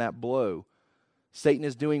recover from that blow, Satan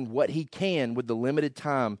is doing what he can with the limited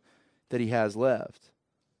time that he has left.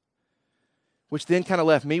 Which then kind of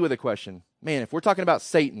left me with a question. Man, if we're talking about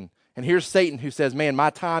Satan And here's Satan who says, man, my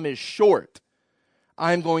time is short.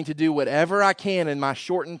 I'm going to do whatever I can in my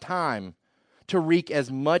shortened time to wreak as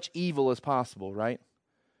much evil as possible, right?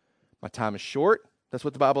 My time is short. That's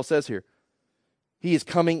what the Bible says here. He is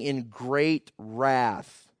coming in great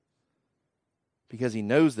wrath because he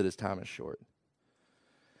knows that his time is short.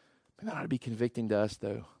 And that ought to be convicting to us,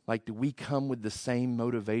 though. Like, do we come with the same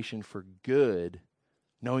motivation for good,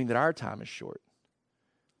 knowing that our time is short?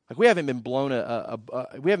 Like, we haven't been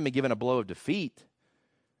we haven't been given a blow of defeat.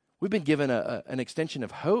 We've been given an extension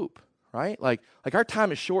of hope, right? Like our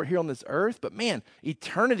time is short here on this earth, but man,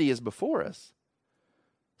 eternity is before us.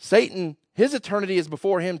 Satan, his eternity is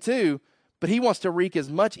before him too, but he wants to wreak as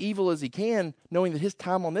much evil as he can, knowing that his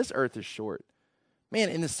time on this earth is short. Man,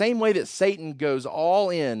 in the same way that Satan goes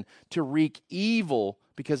all in to wreak evil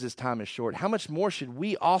because his time is short, how much more should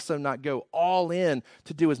we also not go all in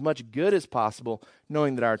to do as much good as possible,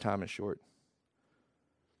 knowing that our time is short?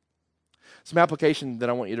 Some application that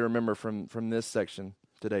I want you to remember from this section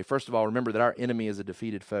today. First of all, remember that our enemy is a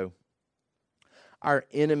defeated foe. Our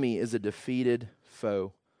enemy is a defeated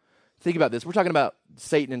foe. Think about this. We're talking about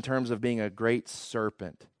Satan in terms of being a great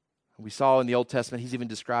serpent. We saw in the Old Testament, he's even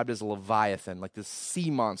described as a Leviathan, like this sea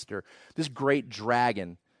monster, this great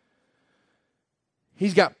dragon.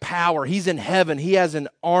 He's got power. He's in heaven. He has an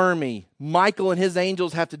army. Michael and his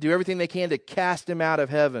angels have to do everything they can to cast him out of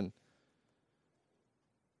heaven.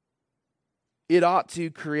 It ought to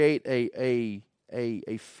create a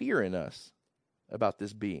fear in us about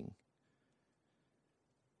this being.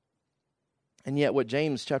 And yet what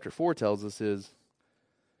James chapter 4 tells us is,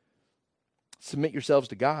 submit yourselves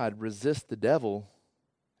to God, resist the devil,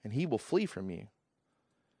 and he will flee from you.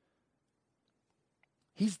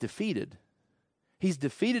 He's defeated. He's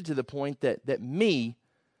defeated to the point that me,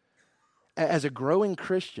 as a growing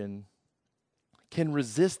Christian, can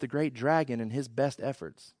resist the great dragon in his best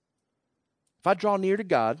efforts. If I draw near to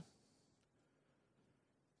God,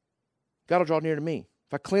 God will draw near to me.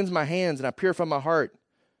 If I cleanse my hands and I purify my heart,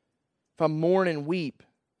 if I mourn and weep,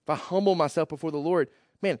 if I humble myself before the Lord,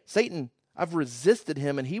 man, Satan, I've resisted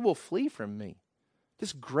him and he will flee from me.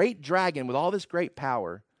 This great dragon with all this great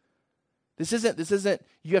power. This isn't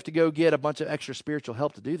you have to go get a bunch of extra spiritual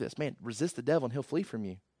help to do this. Man, resist the devil and he'll flee from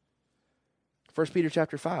you. 1 Peter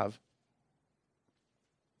chapter 5.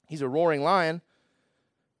 He's a roaring lion,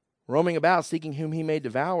 roaming about, seeking whom he may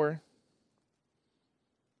devour.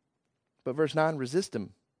 But verse 9, resist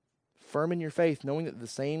him, firm in your faith, knowing that the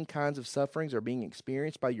same kinds of sufferings are being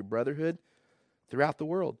experienced by your brotherhood throughout the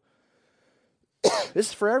world. This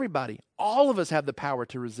is for everybody. All of us have the power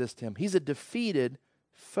to resist him. He's a defeated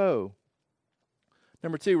foe.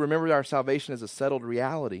 Number 2, remember our salvation is a settled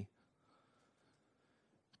reality.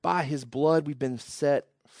 By his blood, we've been set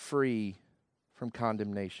free from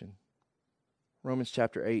condemnation. Romans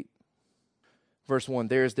chapter 8, verse 1,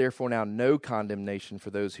 there is therefore now no condemnation for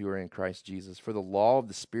those who are in Christ Jesus. For the law of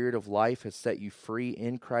the Spirit of life has set you free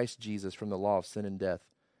in Christ Jesus from the law of sin and death.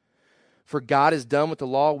 For God has done what the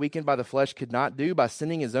law weakened by the flesh could not do by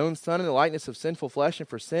sending his own Son in the likeness of sinful flesh, and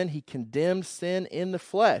for sin he condemned sin in the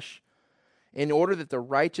flesh, in order that the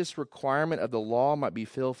righteous requirement of the law might be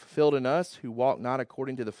fulfilled in us who walk not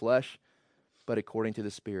according to the flesh, but according to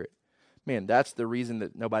the Spirit. Man, that's the reason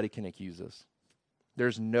that nobody can accuse us.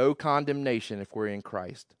 There's no condemnation if we're in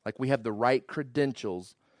Christ. Like, we have the right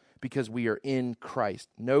credentials because we are in Christ.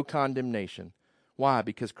 No condemnation. Why?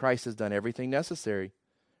 Because Christ has done everything necessary,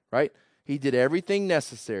 right? He did everything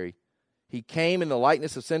necessary. He came in the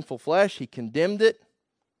likeness of sinful flesh. He condemned it.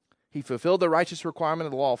 He fulfilled the righteous requirement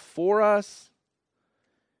of the law for us,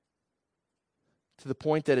 to the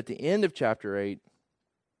point that at the end of chapter 8,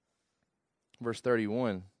 verse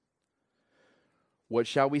 31, what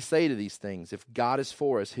shall we say to these things? If God is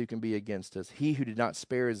for us, who can be against us? He who did not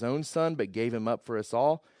spare his own Son, but gave him up for us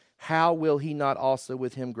all, how will he not also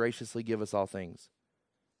with him graciously give us all things?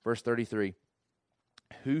 Verse 33,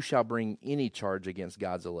 who shall bring any charge against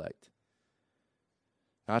God's elect?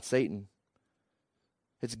 Not Satan.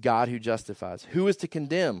 It's God who justifies. Who is to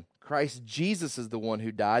condemn? Christ Jesus is the one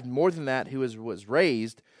who died. More than that, who was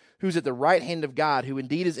raised, who's at the right hand of God, who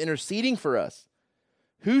indeed is interceding for us.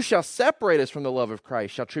 Who shall separate us from the love of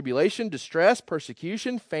Christ? Shall tribulation, distress,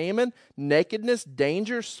 persecution, famine, nakedness,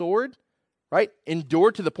 danger, sword? Right?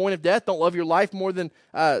 Endure to the point of death. Don't love your life more than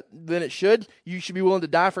it should. You should be willing to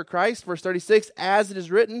die for Christ. Verse 36, as it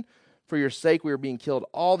is written, for your sake we are being killed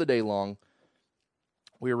all the day long.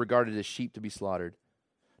 We are regarded as sheep to be slaughtered.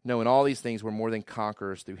 No, in all these things we're more than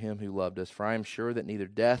conquerors through him who loved us. For I am sure that neither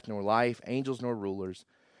death nor life, angels nor rulers,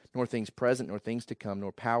 nor things present nor things to come,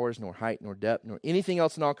 nor powers, nor height, nor depth, nor anything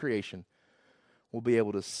else in all creation will be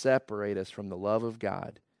able to separate us from the love of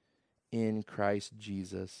God in Christ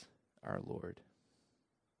Jesus our Lord.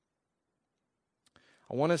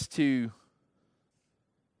 I want us to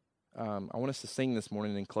sing this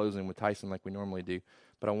morning in closing with Tyson like we normally do,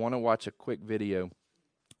 but I want to watch a quick video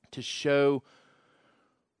to show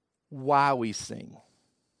why we sing,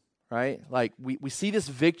 right? Like we see this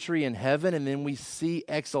victory in heaven, and then we see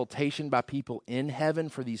exaltation by people in heaven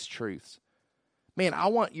for these truths. Man, I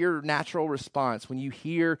want your natural response when you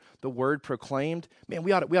hear the word proclaimed. Man,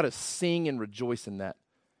 we ought to sing and rejoice in that.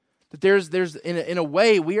 That there's in a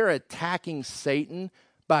way we are attacking Satan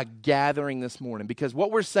by gathering this morning, because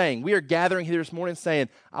what we're saying, we are gathering here this morning saying,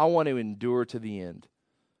 I want to endure to the end.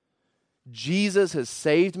 Jesus has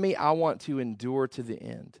saved me. I want to endure to the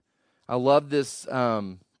end. I love this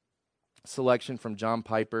selection from John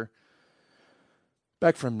Piper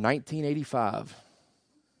back from 1985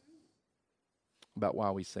 about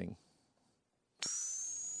why we sing.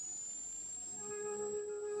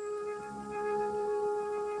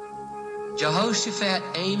 Jehoshaphat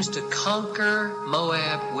aims to conquer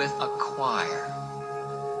Moab with a choir.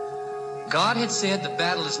 God had said the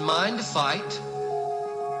battle is mine to fight,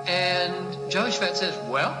 and Jehoshaphat says,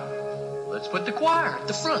 well, let's put the choir at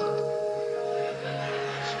the front.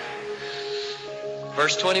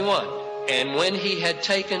 Verse 21, and when he had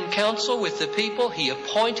taken counsel with the people, he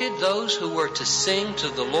appointed those who were to sing to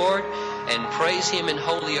the Lord and praise him in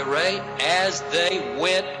holy array as they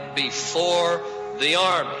went before the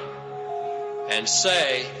army, and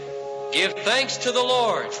say, give thanks to the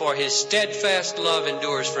Lord, for his steadfast love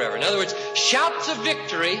endures forever. In other words, shouts of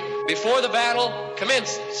victory before the battle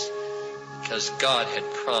commences, because God had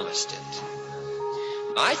promised it.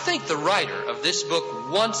 I think the writer of this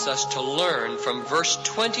book wants us to learn from verse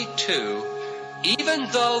 22, even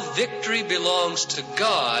though victory belongs to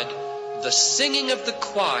God, the singing of the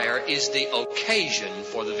choir is the occasion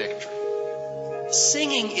for the victory.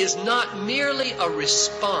 Singing is not merely a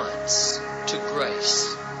response to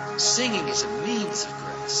grace. Singing is a means of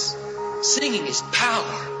grace. Singing is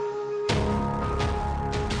power.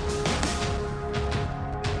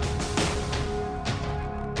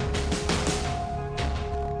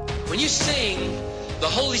 When you sing, the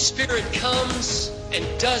Holy Spirit comes and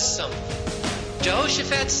does something.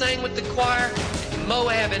 Jehoshaphat sang with the choir, and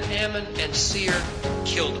Moab and Ammon and Seir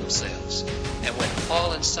killed themselves. And when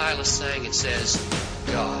Paul and Silas sang, it says,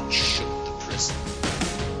 God shook the prison.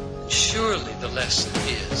 Surely the lesson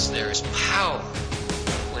is there is power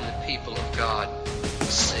when the people of God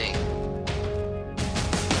sing.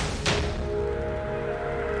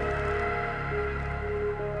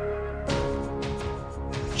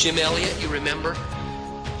 Jim Elliot, you remember?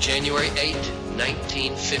 January 8,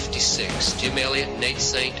 1956. Jim Elliot, Nate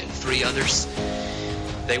Saint, and 3 others.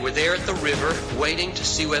 They were there at the river waiting to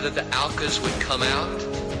see whether the Aucas would come out,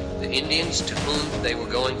 the Indians to whom they were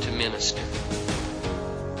going to minister.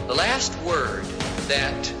 The last word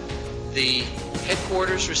that the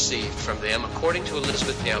headquarters received from them, according to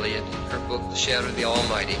Elizabeth Elliot in her book, The Shadow of the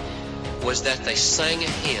Almighty, was that they sang a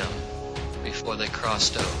hymn before they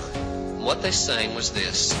crossed over. And what they sang was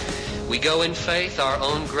this: we go in faith, our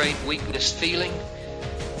own great weakness feeling,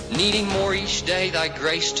 needing more each day thy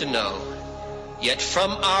grace to know. Yet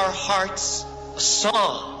from our hearts a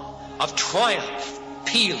song of triumph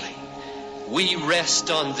pealing. We rest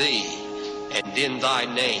on thee, and in thy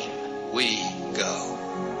name we go.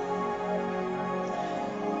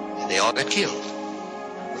 And they all got killed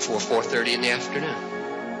before 4:30 in the afternoon.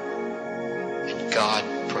 And God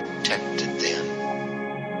protected them.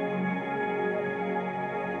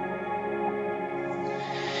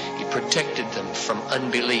 He protected them from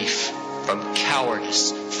unbelief, from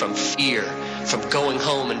cowardice, from fear, from going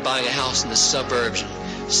home and buying a house in the suburbs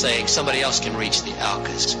and saying somebody else can reach the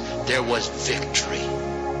Aucas. There was victory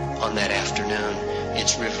on that afternoon.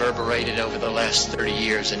 It's reverberated over the last 30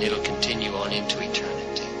 years, and it'll continue on into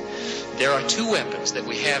eternity. There are 2 weapons that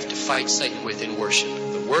we have to fight Satan with in worship: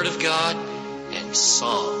 the Word of God and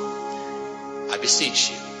song. I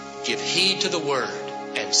beseech you, give heed to the Word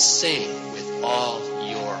and sing with all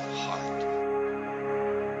your heart.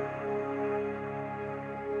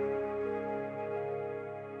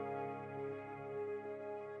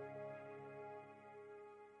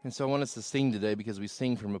 And so I want us to sing today because we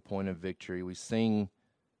sing from a point of victory. We sing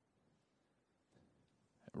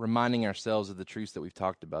reminding ourselves of the truths that we've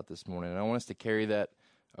talked about this morning. And I want us to carry that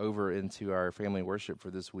over into our family worship for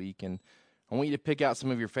this week. And I want you to pick out some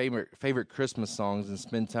of your favorite Christmas songs and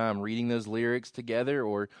spend time reading those lyrics together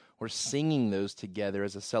or singing those together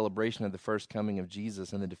as a celebration of the first coming of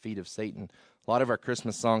Jesus and the defeat of Satan. A lot of our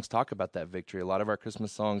Christmas songs talk about that victory. A lot of our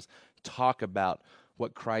Christmas songs talk about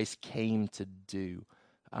what Christ came to do.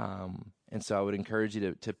 And so I would encourage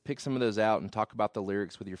you to pick some of those out and talk about the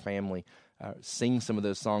lyrics with your family. Sing some of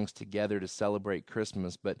those songs together to celebrate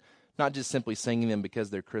Christmas, but not just simply singing them because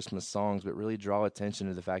they're Christmas songs, but really draw attention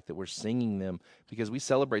to the fact that we're singing them because we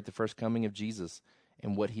celebrate the first coming of Jesus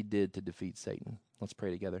and what he did to defeat Satan. Let's pray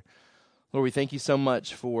together. Lord, we thank you so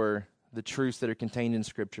much for the truths that are contained in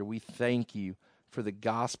Scripture. We thank you for the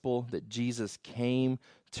gospel that Jesus came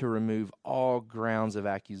to remove all grounds of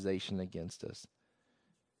accusation against us.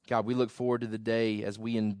 God, we look forward to the day as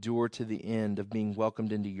we endure to the end of being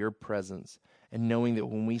welcomed into your presence and knowing that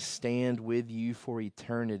when we stand with you for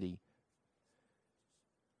eternity,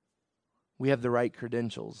 we have the right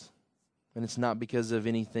credentials. And it's not because of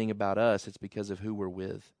anything about us, it's because of who we're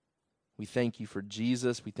with. We thank you for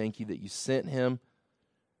Jesus. We thank you that you sent him.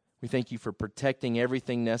 We thank you for protecting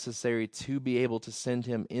everything necessary to be able to send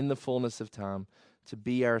him in the fullness of time to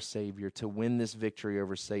be our Savior, to win this victory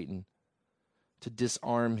over Satan, to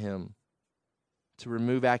disarm him, to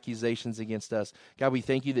remove accusations against us. God, we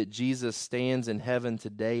thank you that Jesus stands in heaven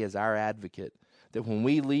today as our advocate, that when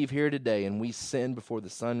we leave here today and we sin before the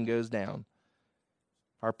sun goes down,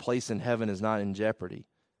 our place in heaven is not in jeopardy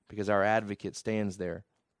because our advocate stands there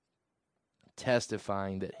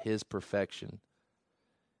testifying that his perfection,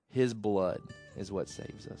 his blood is what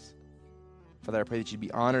saves us. Father, I pray that you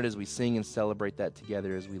be honored as we sing and celebrate that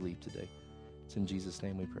together as we leave today. It's in Jesus'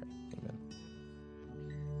 name we pray. Amen.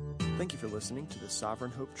 Thank you for listening to the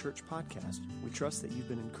Sovereign Hope Church podcast. We trust that you've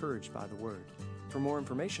been encouraged by the word. For more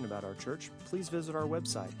information about our church, please visit our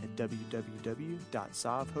website at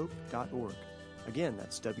www.sovhope.org. Again,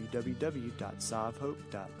 that's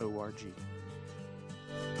www.sovhope.org.